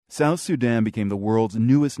South Sudan became the world's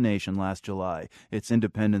newest nation last July. Its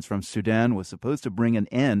independence from Sudan was supposed to bring an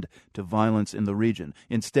end to violence in the region.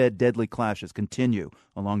 Instead, deadly clashes continue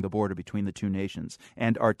along the border between the two nations,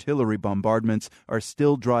 and artillery bombardments are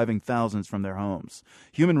still driving thousands from their homes.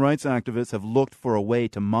 Human rights activists have looked for a way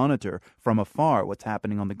to monitor from afar what's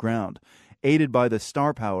happening on the ground. Aided by the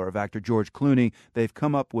star power of actor George Clooney, they've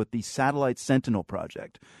come up with the Satellite Sentinel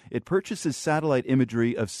project. It purchases satellite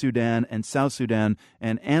imagery of Sudan and South Sudan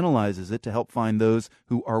and analyzes it to help find those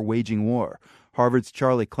who are waging war. Harvard's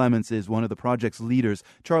Charlie Clements is one of the project's leaders.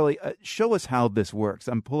 Charlie, show us how this works.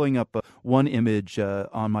 I'm pulling up one image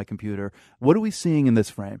on my computer. What are we seeing in this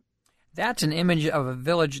frame? That's an image of a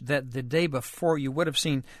village that the day before you would have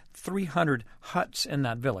seen 300 huts in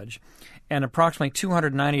that village, and approximately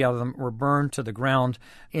 290 of them were burned to the ground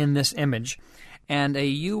in this image. And a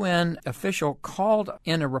UN official called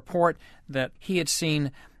in a report that he had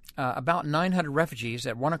seen about 900 refugees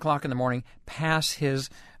at 1 o'clock in the morning pass his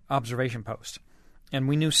observation post. And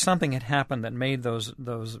we knew something had happened that made those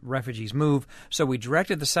refugees move. So we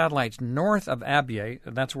directed the satellites north of Abyei.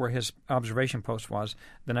 That's where his observation post was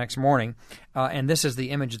the next morning. And this is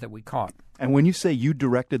the image that we caught. And when you say you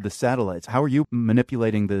directed the satellites, how are you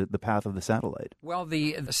manipulating the path of the satellite? Well,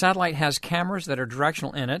 the satellite has cameras that are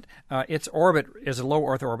directional in it. Its orbit is a low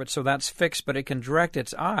Earth orbit, so that's fixed, but it can direct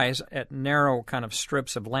its eyes at narrow kind of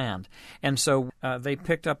strips of land. And so they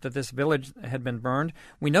picked up that this village had been burned.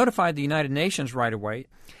 We notified the United Nations right away.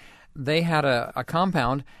 They had a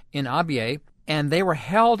compound in Abyei, and they were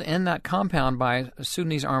held in that compound by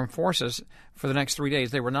Sudanese armed forces for the next 3 days.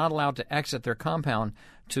 They were not allowed to exit their compound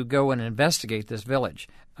to go and investigate this village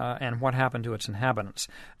and what happened to its inhabitants.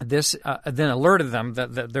 This then alerted them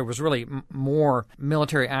that there was really more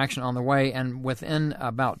military action on the way, and within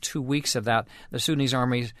about 2 weeks of that, the Sudanese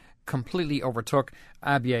armies completely overtook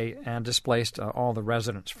Abyei and displaced all the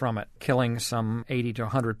residents from it, killing some 80 to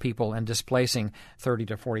 100 people and displacing 30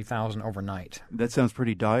 to 40,000 overnight. That sounds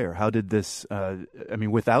pretty dire. How did this,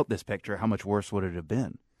 without this picture, how much worse would it have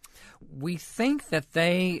been? We think that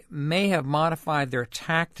they may have modified their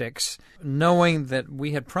tactics, knowing that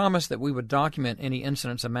we had promised that we would document any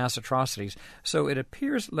incidents of mass atrocities. So it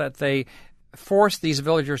appears that they forced these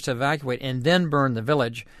villagers to evacuate and then burn the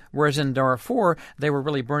village, whereas in Darfur, they were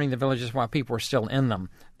really burning the villages while people were still in them.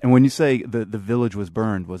 And when you say the village was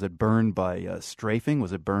it burned by strafing?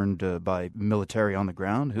 Was it burned by military on the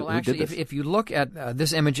ground? Well, actually, who did this? If you look at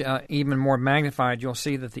this image even more magnified, you'll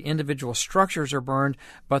see that the individual structures are burned,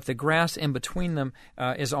 but the grass in between them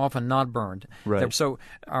is often not burned. Right. So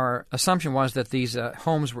our assumption was that these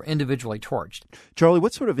homes were individually torched. Charlie,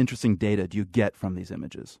 what sort of interesting data do you get from these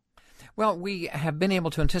images? Well, we have been able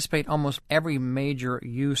to anticipate almost every major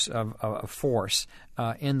use of force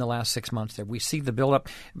in the last 6 months there. We see the buildup.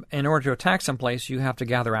 In order to attack someplace, you have to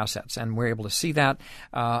gather assets, and we're able to see that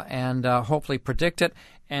and hopefully predict it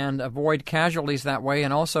and avoid casualties that way.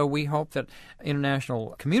 And also we hope that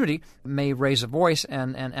international community may raise a voice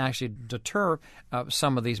and actually deter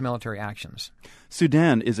some of these military actions.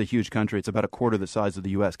 Sudan is a huge country. It's about a quarter the size of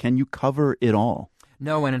the U.S. Can you cover it all?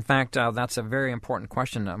 No, and in fact, that's a very important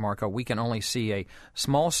question, Marco. We can only see a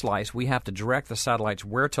small slice. We have to direct the satellites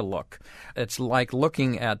where to look. It's like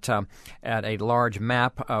looking at a large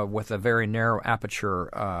map with a very narrow aperture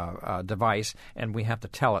device, and we have to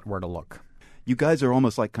tell it where to look. You guys are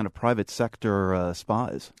almost like kind of private sector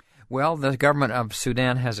spies. Well, the government of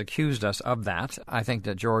Sudan has accused us of that. I think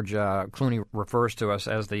that George Clooney refers to us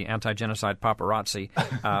as the anti-genocide paparazzi.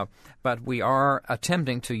 But we are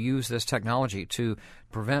attempting to use this technology to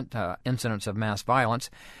prevent incidents of mass violence.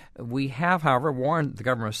 We have, however, warned the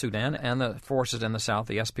government of Sudan and the forces in the south,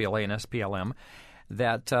 the SPLA and SPLM,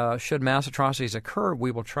 that should mass atrocities occur,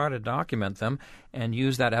 we will try to document them and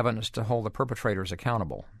use that evidence to hold the perpetrators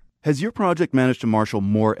accountable. Has your project managed to marshal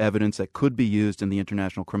more evidence that could be used in the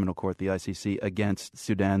International Criminal Court, the ICC, against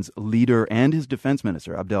Sudan's leader and his defense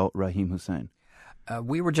minister, Abdel Rahim Hussein?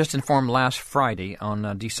 We were just informed last Friday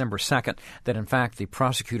on December 2nd that, in fact, the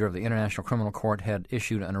prosecutor of the International Criminal Court had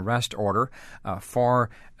issued an arrest order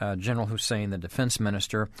for General Hussein, the defense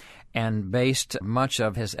minister, and based much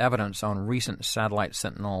of his evidence on recent Satellite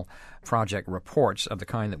Sentinel project reports of the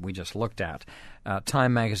kind that we just looked at.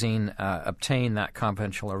 Time magazine obtained that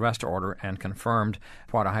confidential arrest order and confirmed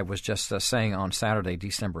what I was just saying on Saturday,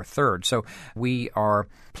 December 3rd. So we are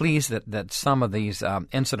pleased that some of these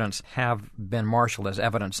incidents have been marshaled as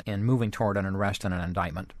evidence in moving toward an arrest and an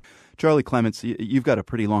indictment. Charlie Clements, you've got a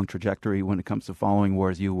pretty long trajectory when it comes to following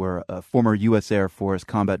wars. You were a former U.S. Air Force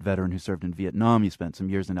combat veteran who served in Vietnam. You spent some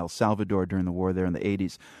years in El Salvador during the war there in the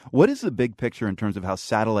 80s. What is the big picture in terms of how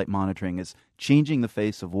satellite monitoring is changing the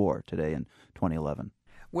face of war today in 2011?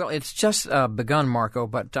 Well, it's just begun, Marco,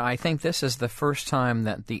 but I think this is the first time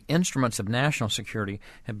that the instruments of national security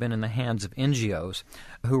have been in the hands of NGOs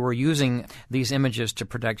who were using these images to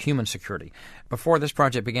protect human security. Before this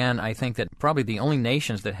project began, I think that probably the only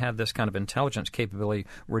nations that had this kind of intelligence capability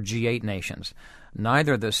were G8 nations.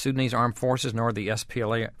 Neither the Sudanese armed forces nor the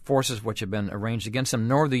SPLA forces, which had been arranged against them,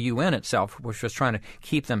 nor the UN itself, which was trying to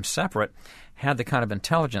keep them separate, had the kind of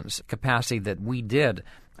intelligence capacity that we did.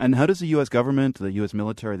 And how does the U.S. government, the U.S.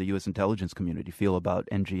 military, the U.S. intelligence community feel about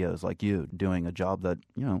NGOs like you doing a job that,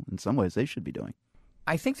 in some ways they should be doing?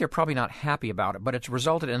 I think they're probably not happy about it, but it's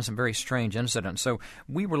resulted in some very strange incidents. So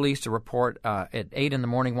we released a report at 8 in the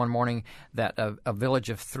morning one morning that a village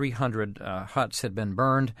of 300 huts had been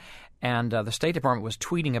burned, and the State Department was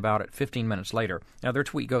tweeting about it 15 minutes later. Now, their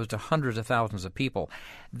tweet goes to hundreds of thousands of people.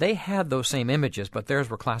 They had those same images, but theirs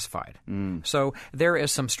were classified. So there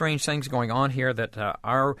is some strange things going on here that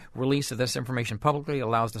our release of this information publicly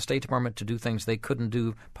allows the State Department to do things they couldn't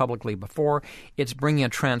do publicly before. It's bringing a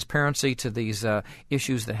transparency to these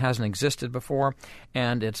issues that hasn't existed before,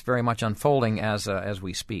 and it's very much unfolding as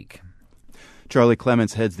we speak. Charlie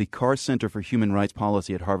Clements heads the Carr Center for Human Rights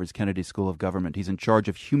Policy at Harvard's Kennedy School of Government. He's in charge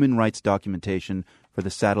of human rights documentation for the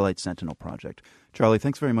Satellite Sentinel project. Charlie,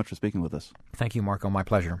 thanks very much for speaking with us. Thank you, Marco. My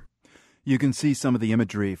pleasure. You can see some of the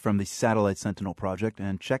imagery from the Satellite Sentinel project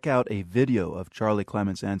and check out a video of Charlie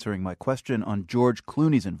Clements answering my question on George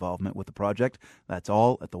Clooney's involvement with the project. That's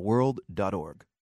all at theworld.org.